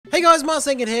Hey guys,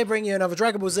 Marsengen here, bringing you another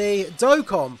Dragon Ball Z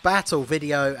Dokkan battle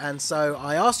video. And so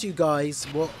I asked you guys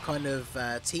what kind of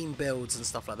team builds and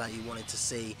stuff like that you wanted to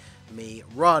see me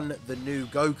run the new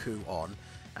Goku on.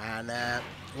 And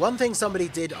one thing somebody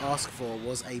did ask for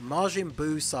was a Majin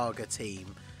BUU Saga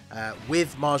team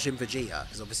with Majin Vegeta.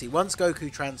 Because obviously once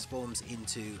Goku transforms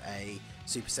into a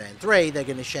Super Saiyan 3, they're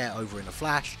going to share over in a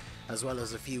flash, as well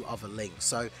as a few other links.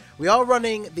 So we are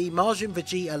running the Majin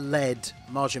Vegeta-led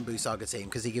Majin BUU Saga team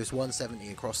because he gives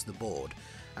 170 across the board.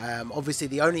 Obviously,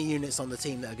 the only units on the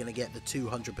team that are going to get the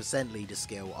 200% leader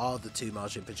skill are the two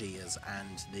Majin Vegetas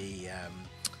and the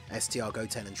STR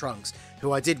Goten and Trunks,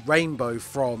 who I did rainbow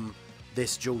from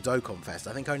this dual Dokkan Fest.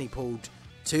 I think I only pulled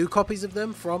 2 copies of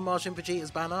them from Majin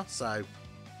Vegeta's banner. So,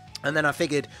 and then I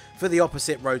figured for the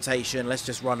opposite rotation, let's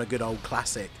just run a good old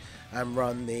classic and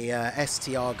run the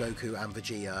STR Goku and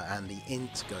Vegeta and the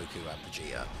INT Goku and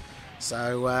Vegeta.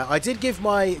 So I did give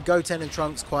my Goten and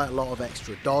Trunks quite a lot of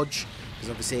extra dodge, because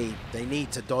obviously they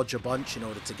need to dodge a bunch in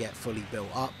order to get fully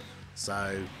built up.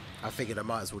 So I figured I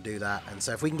might as well do that. And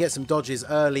so if we can get some dodges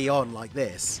early on like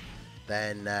this,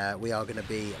 then we are going to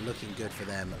be looking good for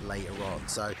them later on.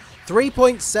 So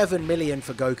 3.7 million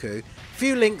for Goku.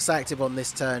 Few links active on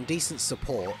this turn, decent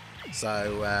support.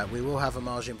 So we will have a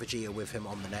Majin Vegeta with him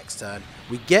on the next turn.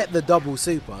 We get the double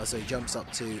super, so he jumps up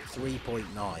to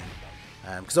 3.9.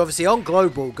 Because obviously on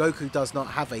Global, Goku does not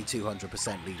have a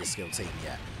 200% leader skill team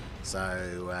yet.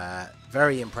 So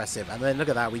very impressive. And then look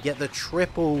at that, we get the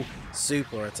triple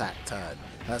super attack turn.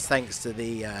 That's thanks to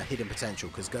the hidden potential,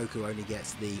 because Goku only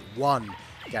gets the 1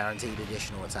 guaranteed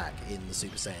additional attack in the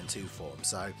Super Saiyan 2 form.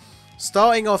 So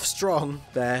starting off strong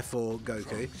there for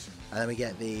Goku. And then we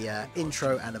get the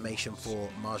intro animation for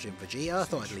Majin Vegeta. I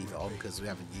thought I'd leave it on because we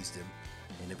haven't used him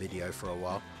in a video for a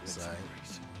while. So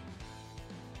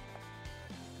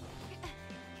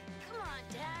come on,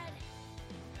 Dad.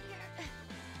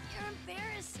 You're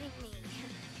embarrassing me.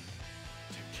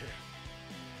 Take care,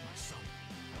 my son.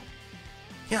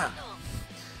 yeah.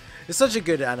 It's such a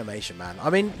good animation, man. I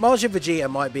mean, Majin Vegeta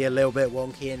might be a little bit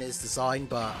wonky in his design,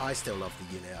 but I still love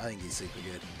the unit. I think he's super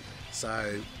good.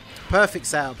 So perfect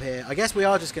setup here. I guess we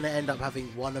are just going to end up having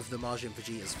one of the Majin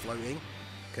Vegetas floating,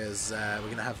 because we're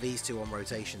going to have these two on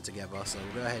rotation together. So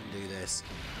we'll go ahead and do this.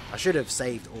 I should have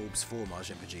saved orbs for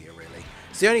Majin Vegeta, really.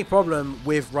 So the only problem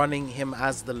with running him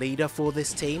as the leader for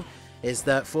this team is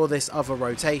that for this other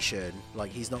rotation,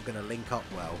 like, he's not going to link up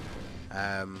well.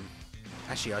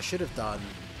 Actually, I should have done...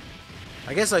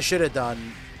 I guess I should have done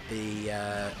the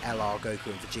LR Goku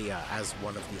and Vegeta as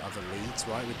one of the other leads,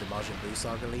 right, with the Majin BUU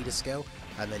Saga leader skill,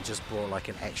 and then just brought like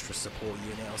an extra support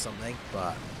unit or something.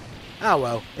 But oh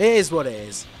well, it is what it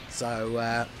is. So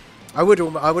I would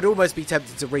almost be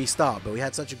tempted to restart, but we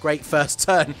had such a great first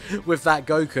turn with that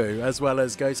Goku, as well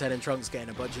as Goten and Trunks getting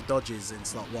a bunch of dodges in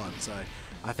slot 1. So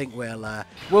I think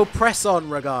we'll press on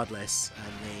regardless,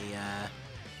 and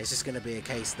it's just going to be a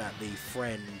case that the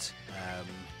friend.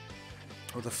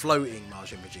 Or the floating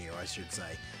Majin Vegeta, I should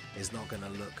say, is not going to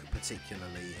look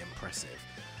particularly impressive.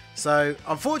 So,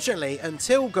 unfortunately,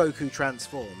 until Goku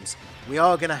transforms, we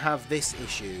are going to have this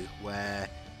issue where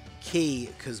Ki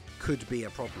could be a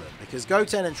problem, because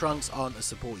Goten and Trunks aren't a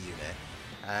support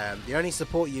unit. The only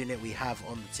support unit we have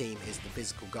on the team is the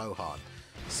physical Gohan.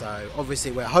 So,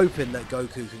 obviously, we're hoping that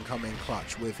Goku can come in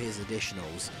clutch with his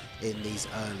additionals in these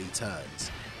early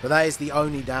turns. But that is the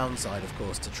only downside, of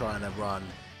course, to trying to run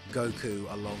Goku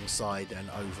alongside and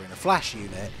over in a flash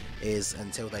unit, is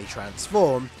until they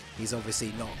transform, he's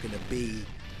obviously not going to be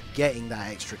getting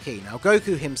that extra ki. Now,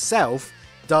 Goku himself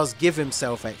does give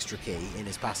himself extra ki in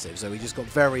his passive, so we just got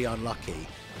very unlucky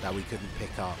that we couldn't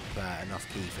pick up enough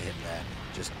ki for him there,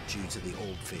 just due to the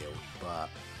orb field. But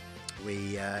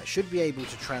we should be able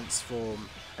to transform.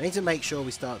 I need to make sure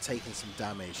we start taking some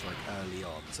damage like early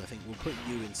on, so I think we'll put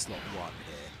you in slot 1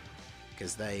 here,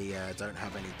 because they don't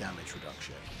have any damage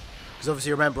reduction. Because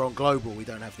obviously, remember, on Global, we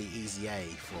don't have the Easy A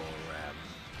for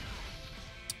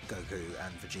Goku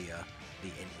and Vegeta, the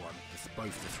INT one,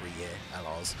 both the 3-year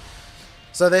LRs.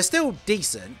 So they're still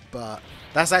decent, but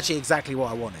that's actually exactly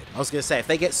what I wanted. I was going to say, if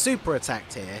they get super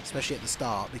attacked here, especially at the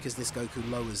start, because this Goku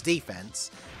lowers defense,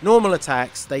 normal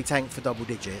attacks, they tank for double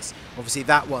digits. Obviously,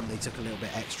 that one, they took a little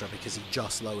bit extra because he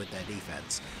just lowered their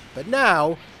defense. But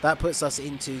now, that puts us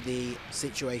into the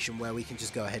situation where we can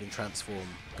just go ahead and transform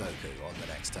Goku on the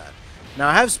next turn. Now,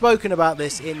 I have spoken about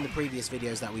this in the previous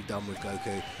videos that we've done with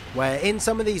Goku, where in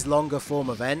some of these longer form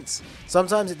events,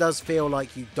 sometimes it does feel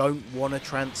like you don't want to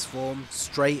transform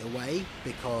straight away,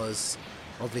 because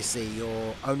obviously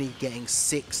you're only getting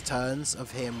 6 turns of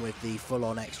him with the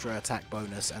full-on extra attack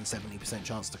bonus and 70%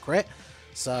 chance to crit.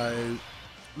 So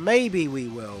maybe we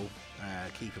will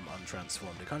keep him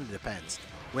untransformed. It kind of depends.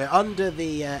 We're under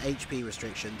the HP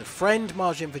restriction. The friend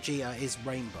Majin Vegeta is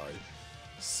Rainbow.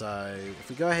 So if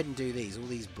we go ahead and do these, all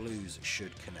these blues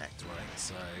should connect, right?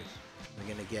 So we're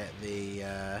going to get the...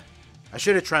 I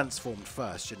should have transformed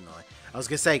first, shouldn't I? I was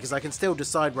going to say, because I can still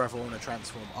decide whether I want to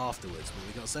transform afterwards, but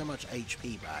we got so much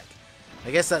HP back.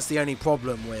 I guess that's the only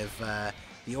problem with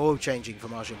the orb changing for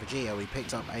Majin Vegeta. We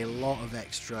picked up a lot of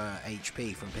extra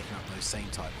HP from picking up those same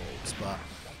type orbs. But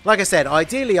like I said,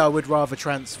 ideally I would rather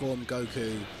transform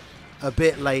Goku a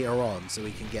bit later on so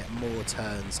we can get more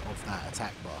turns of that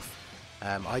attack buff.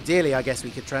 Ideally, I guess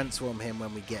we could transform him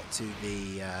when we get to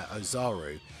the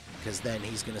Ozaru, because then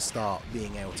he's going to start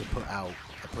being able to put out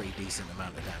a pretty decent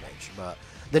amount of damage. But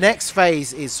the next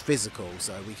phase is physical,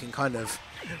 so we can kind of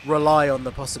rely on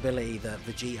the possibility that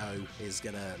Vegito is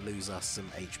going to lose us some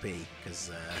HP,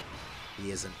 because he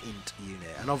is an INT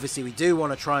unit. And obviously we do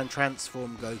want to try and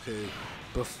transform Goku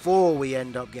before we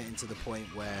end up getting to the point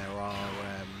where our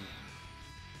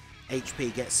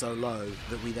HP gets so low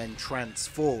that we then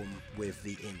transform with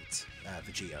the INT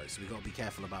Vegito. So we've got to be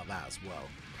careful about that as well.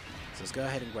 So let's go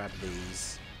ahead and grab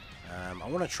these. I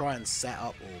want to try and set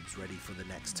up orbs ready for the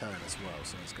next turn as well.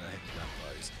 So let's go ahead and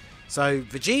grab those. So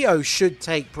Vegito should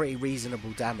take pretty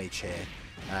reasonable damage here,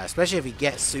 especially if he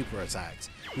gets super attacked.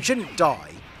 We shouldn't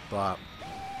die, but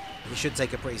we should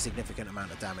take a pretty significant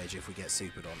amount of damage if we get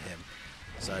supered on him.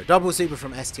 So double super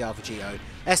from STR Vegito.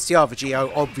 STR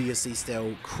Vegito obviously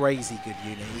still crazy good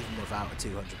unit even without a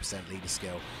 200% leader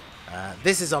skill.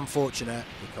 This is unfortunate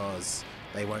because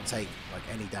they won't take like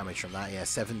any damage from that. Yeah,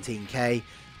 17k,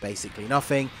 basically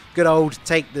nothing. Good old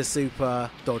take the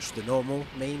super, dodge the normal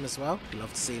meme as well.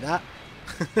 Love to see that.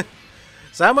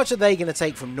 So how much are they going to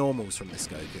take from normals from this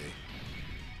Goku?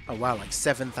 Oh wow, like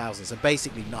 7,000, so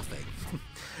basically nothing.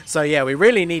 So yeah, we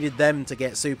really needed them to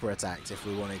get super attacked if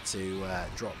we wanted to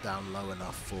drop down low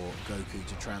enough for Goku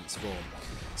to transform.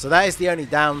 So that is the only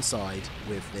downside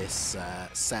with this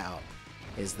setup,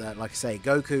 is that, like I say,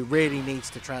 Goku really needs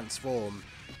to transform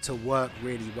to work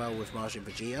really well with Majin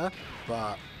Vegeta,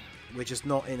 but we're just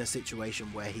not in a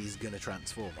situation where he's going to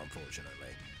transform, unfortunately.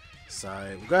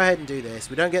 So we'll go ahead and do this.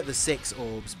 We don't get the 6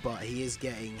 orbs, but he is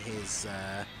getting his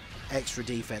extra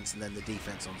defense and then the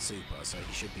defense on super, so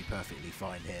he should be perfectly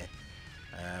fine here.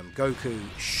 Goku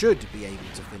should be able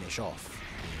to finish off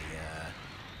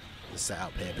the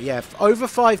setup here. But yeah, over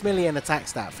 5 million attack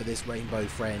stat for this Rainbow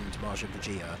friend Majin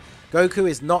Vegeta. Goku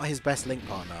is not his best link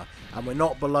partner, and we're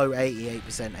not below 88%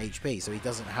 HP, so he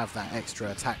doesn't have that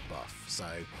extra attack buff. So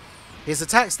his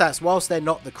attack stats, whilst they're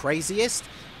not the craziest,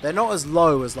 they're not as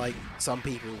low as like some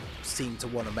people seem to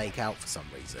want to make out for some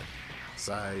reason.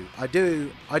 So I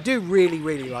do really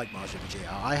like Majin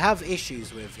Vegeta. I have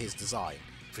issues with his design,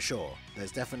 for sure.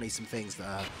 There's definitely some things that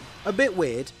are a bit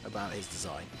weird about his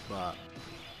design, but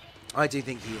I do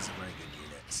think he is a very good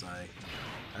unit. So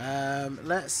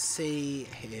let's see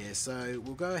here. So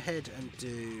we'll go ahead and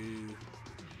do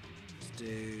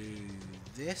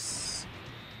this,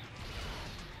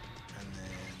 and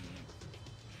then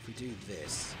if we do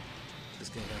this,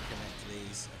 just going to connect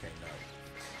these. Okay, no,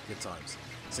 good times.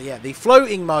 So yeah, the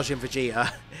floating Majin Vegeta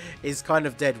is kind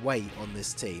of dead weight on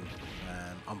this team,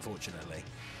 unfortunately.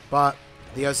 But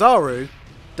the Ozaru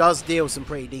does deal some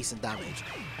pretty decent damage.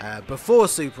 Before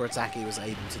super attack, he was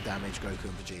able to damage Goku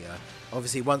and Vegeta.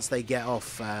 Obviously, once they get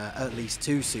off at least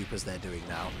 2 supers they're doing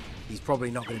now, he's probably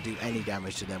not going to do any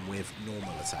damage to them with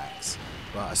normal attacks.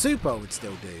 But a super would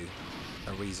still do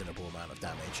a reasonable amount of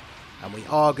damage. And we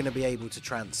are going to be able to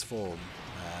transform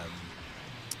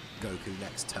Goku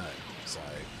next turn. So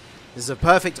this is a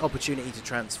perfect opportunity to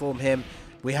transform him.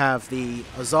 We have the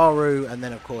Ozaru and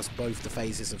then of course both the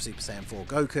phases of Super Saiyan 4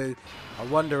 Goku. I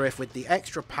wonder if with the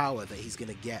extra power that he's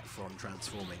going to get from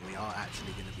transforming, we are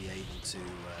actually going to be able to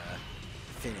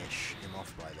finish him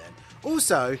off by then.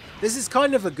 Also, this is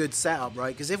kind of a good setup,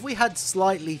 right? Because if we had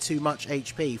slightly too much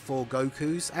HP for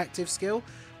Goku's active skill,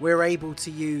 we're able to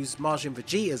use Majin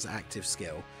Vegeta's active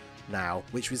skill now,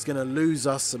 which was going to lose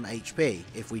us some HP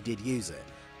if we did use it.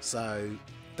 So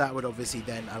that would obviously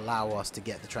then allow us to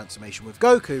get the transformation with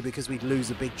Goku, because we'd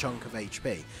lose a big chunk of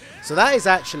HP. So that is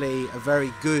actually a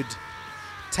very good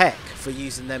tech for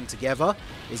using them together,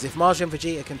 is if Majin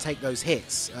Vegeta can take those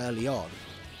hits early on,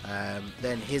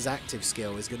 then his active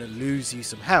skill is going to lose you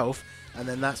some health, and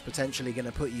then that's potentially going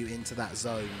to put you into that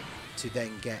zone to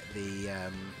then get the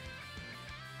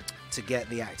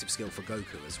active skill for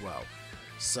Goku as well.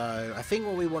 So I think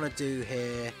what we want to do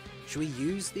here, should we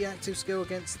use the active skill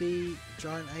against the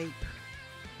giant ape?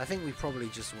 I think we probably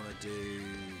just want to do,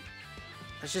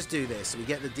 let's just do this. So we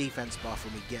get the defense buff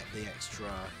and we get the extra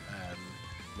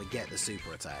we get the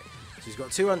super attack. So he's got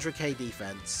 200k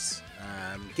defense.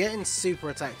 Getting super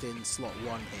attacked in slot 1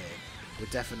 here would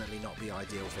definitely not be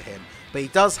ideal for him. But he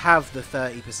does have the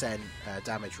 30%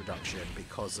 damage reduction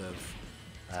because of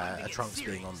a Trunks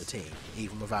being on the team,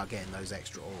 even without getting those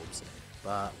extra orbs.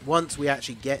 But once we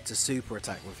actually get to super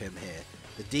attack with him here,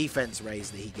 the defense raise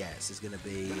that he gets is going to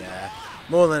be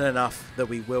more than enough that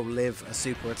we will live a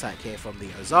super attack here from the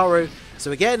Ozaru. So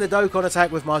we're getting the Dokkan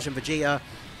attack with Majin Vegeta.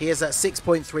 He is at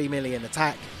 6.3 million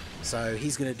attack, so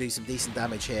he's going to do some decent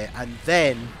damage here. And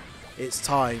then it's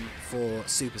time for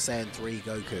Super Saiyan 3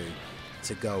 Goku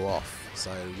to go off.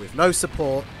 So with no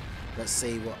support, let's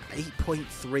see what,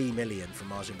 8.3 million from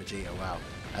Majin Vegeta, wow.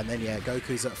 And then yeah,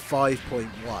 Goku's at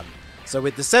 5.1. So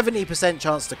with the 70%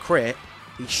 chance to crit,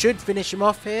 he should finish him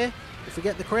off here if we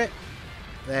get the crit.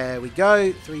 There we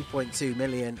go, 3.2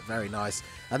 million, very nice.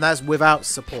 And that's without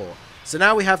support. So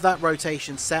now we have that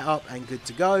rotation set up and good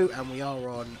to go, and we are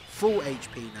on full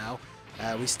HP now.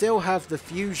 We still have the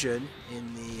fusion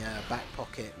in the back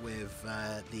pocket with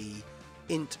the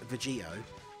INT Vegeta.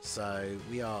 So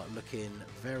we are looking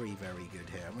very, very good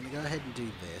here. I'm going to go ahead and do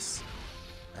this.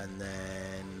 And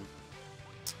then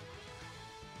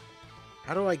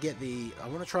how do I get the... I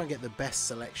want to try and get the best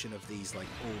selection of these like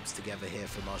orbs together here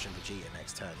for Majin Vegeta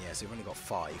next turn. Yeah, so we've only got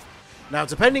 5. Now,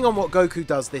 depending on what Goku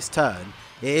does this turn,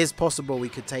 it is possible we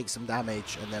could take some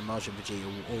damage and then Majin Vegeta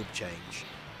will orb change.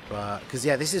 But, because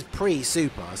yeah, this is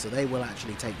pre-super, so they will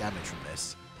actually take damage from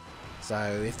this.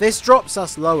 So, if this drops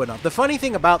us low enough... The funny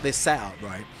thing about this setup,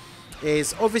 right,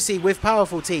 is obviously with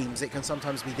powerful teams, it can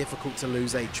sometimes be difficult to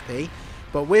lose HP.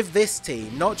 But with this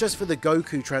team, not just for the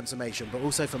Goku transformation, but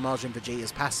also for Majin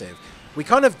Vegeta's passive, we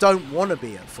kind of don't want to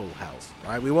be at full health,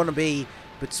 right? We want to be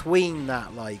between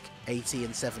that, like, 80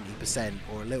 and 70%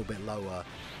 or a little bit lower,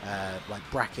 like,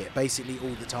 bracket, basically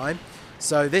all the time.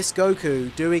 So this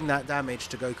Goku doing that damage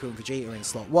to Goku and Vegeta in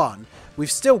slot 1, we've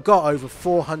still got over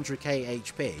 400k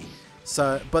HP.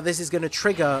 So, but this is going to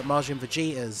trigger Majin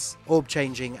Vegeta's orb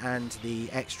changing and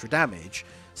the extra damage.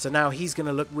 So now he's going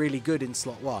to look really good in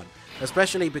slot 1.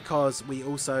 Especially because we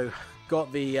also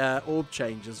got the orb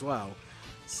change as well.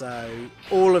 So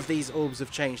all of these orbs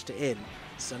have changed to INT.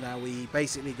 So now we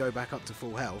basically go back up to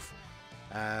full health.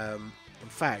 In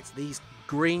fact, these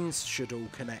greens should all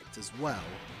connect as well.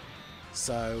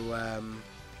 So,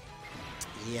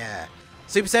 yeah.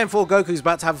 Super Saiyan 4 Goku's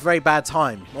about to have a very bad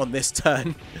time on this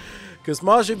turn. Because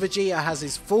Majin Vegeta has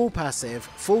his full passive,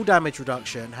 full damage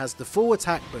reduction, has the full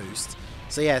attack boost.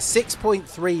 So yeah,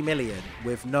 6.3 million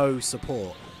with no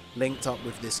support linked up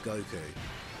with this Goku.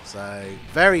 So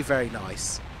very, very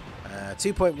nice.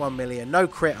 2.1 million, no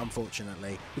crit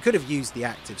unfortunately. We could have used the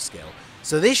active skill.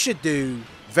 So this should do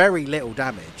very little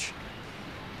damage.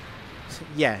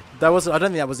 Yeah, that wasn't, I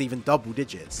don't think that was even double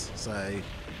digits. So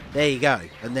there you go.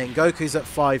 And then Goku's at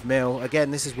 5 mil. Again,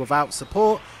 this is without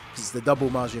support because it's the double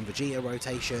Majin Vegeta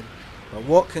rotation. But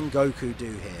what can Goku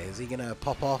do here? Is he going to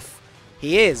pop off?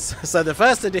 He is. So the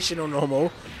first additional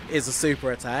normal is a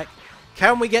super attack.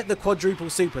 Can we get the quadruple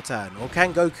super turn? Or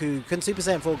can Super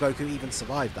Saiyan 4 Goku even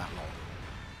survive that long?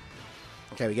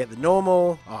 Okay, we get the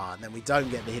normal. And then we don't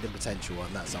get the hidden potential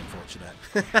one. That's unfortunate.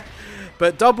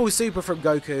 But double super from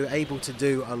Goku, able to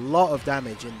do a lot of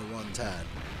damage in the one turn.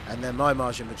 And then my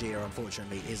Majin Vegeta,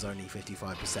 unfortunately, is only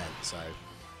 55%. So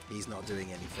he's not doing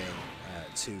anything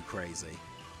too crazy.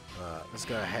 Let's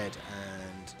go ahead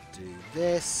and do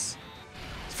this.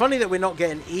 It's funny that we're not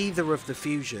getting either of the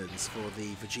fusions for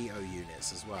the Vegito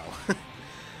units as well.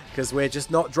 Because we're just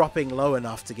not dropping low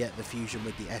enough to get the fusion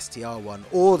with the STR one.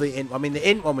 Or the INT. I mean, the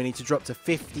INT one we need to drop to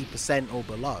 50% or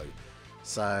below.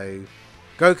 So,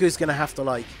 Goku's going to have to,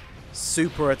 like,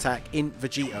 super attack INT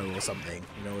Vegito or something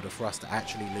in order for us to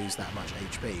actually lose that much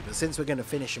HP. But since we're going to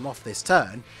finish him off this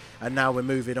turn, and now we're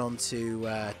moving on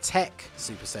to Tech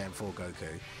Super Saiyan 4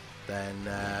 Goku, then,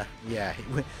 yeah,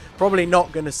 we're probably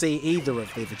not going to see either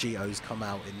of the Vegetos come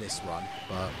out in this run.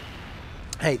 But,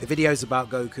 hey, the video's about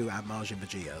Goku and Majin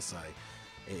Vegeta, so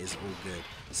it is all good.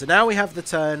 So now we have the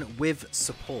turn with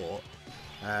support.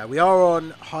 We are on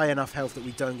high enough health that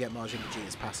we don't get Majin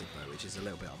Vegeta's passive, though, which is a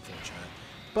little bit unfortunate.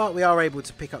 But we are able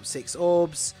to pick up 6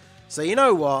 orbs. So you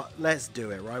know what? Let's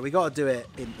do it, right? We got to do it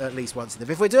in, at least once.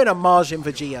 If we're doing a Majin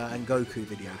Vegeta and Goku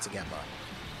video together,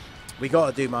 we got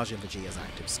to do Majin Vegeta's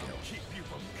active skill. Keep you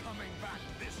from coming back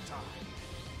this time.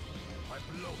 I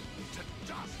blow you to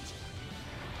dust.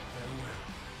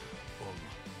 Farewell,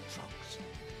 Trunks.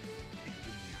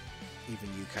 Even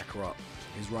you, Kakarot,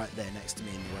 who's right there next to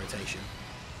me in the rotation.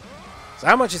 So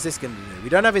how much is this going to do? We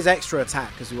don't have his extra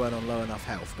attack because we weren't on low enough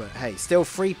health. But hey, still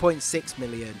 3.6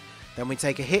 million. Then we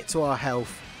take a hit to our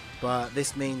health. but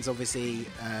this means obviously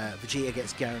Vegeta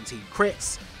gets guaranteed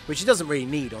crits, which he doesn't really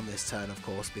need on this turn, of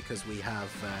course, because we have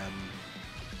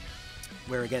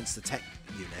we're against the tech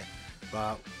unit.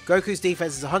 But Goku's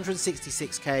defense is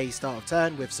 166k start of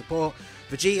turn with support.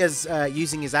 Vegeta's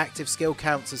using his active skill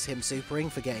counts as him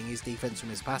supering for getting his defense from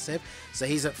his passive, so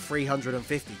he's at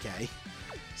 350k.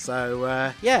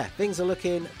 So yeah, things are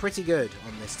looking pretty good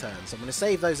on this turn. So I'm going to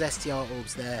save those STR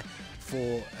orbs there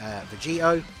for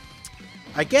Vegito.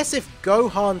 I guess if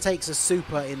Gohan takes a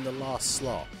super in the last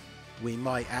slot, we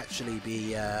might actually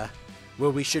be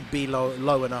well, we should be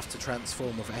low enough to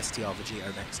transform with STR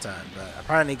Vegito next turn, but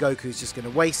apparently Goku's just going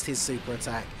to waste his super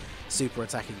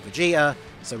attacking Vegeta,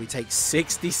 so we take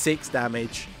 66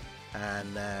 damage,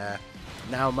 and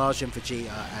now Majin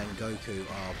Vegeta and Goku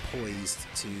are poised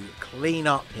to clean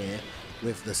up here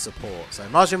with the support. So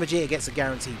Majin Vegeta gets a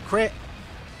guaranteed crit,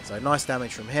 so nice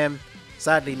damage from him.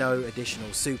 Sadly no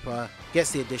additional super, gets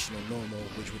the additional normal,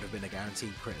 which would have been a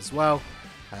guaranteed crit as well.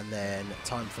 And then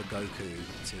time for Goku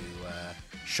to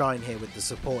shine here with the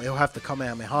support. He'll have the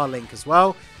Kamehameha link as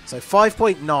well. So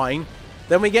 5.9.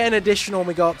 Then we get an additional and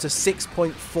we go up to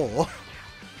 6.4.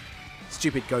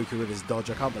 Stupid Goku with his dodge.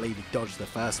 I can't believe he dodged the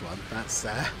first one. That's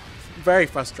very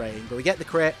frustrating. But we get the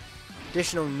crit.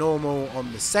 Additional normal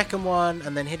on the second one.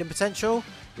 And then hidden potential.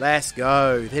 Let's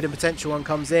go. The hidden potential one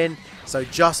comes in. So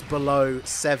just below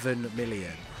 7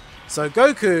 million. So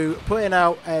Goku putting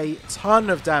out a ton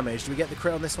of damage. Do we get the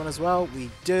crit on this one as well?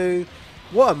 We do.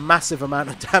 What a massive amount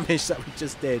of damage that we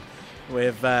just did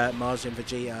with Majin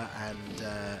Vegeta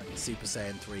and Super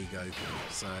Saiyan 3 Goku.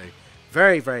 So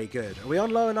very, very good. Are we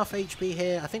on low enough HP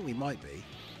here? I think we might be.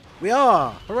 We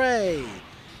are. Hooray!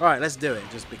 All right, let's do it.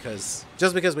 Just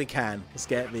because we can. Let's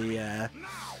get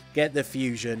the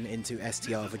fusion into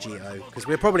STR Vegito, because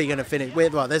we're probably going to finish.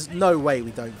 Well, there's no way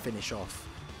we don't finish off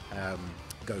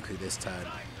Goku this turn.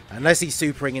 Unless he's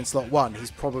supering in slot 1, he's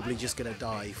probably just going to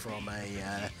die from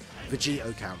a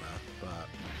Vegito counter. But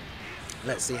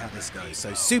let's see how this goes.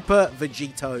 So Super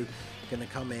Vegito going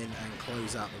to come in and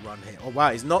close out the run here. Oh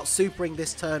wow, he's not supering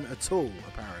this turn at all,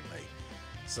 apparently.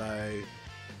 So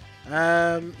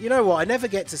you know what? I never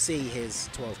get to see his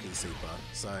 12 key super.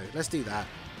 So let's do that.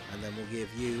 And then we'll give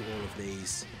you all of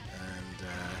these. And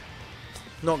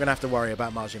not going to have to worry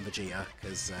about Majin Vegeta,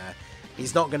 because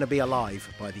he's not going to be alive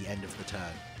by the end of the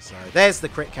turn. So there's the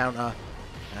crit counter.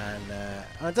 And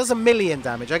it does 1 million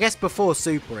damage. I guess before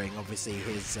supering, obviously,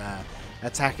 his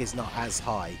attack is not as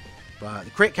high. But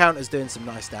the crit counter is doing some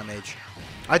nice damage.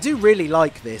 I do really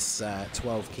like this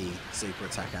 12 key super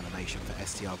attack animation for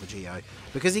STR Vegito,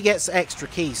 because he gets extra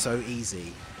key so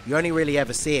easy. You only really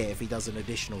ever see it if he does an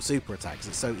additional super attack, because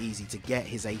it's so easy to get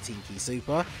his 18 key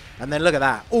super. And then look at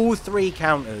that, all 3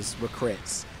 counters were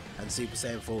crits, and Super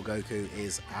Saiyan 4 Goku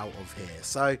is out of here.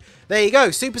 So there you go,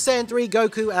 Super Saiyan 3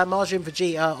 Goku and Majin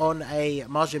Vegeta on a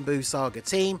Majin BUU Saga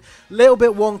team. Little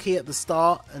bit wonky at the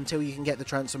start until you can get the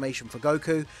transformation for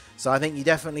Goku. So I think you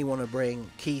definitely want to bring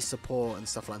key support and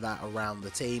stuff like that around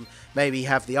the team. Maybe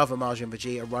have the other Majin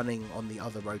Vegeta running on the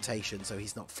other rotation so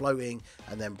he's not floating,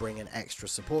 and then bring an extra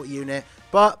support unit.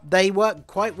 But they work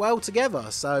quite well together.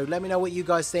 So let me know what you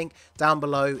guys think down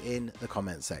below in the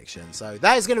comment section. So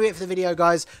that is going to be it for the video,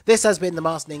 guys. This has been the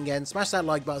Masked Ningen. Smash that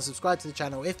like button, subscribe to the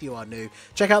channel if you are new.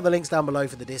 Check out the links down below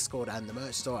for the Discord and the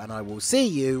merch store, and I will see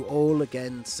you all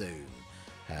again soon.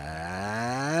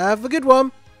 Have a good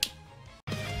one.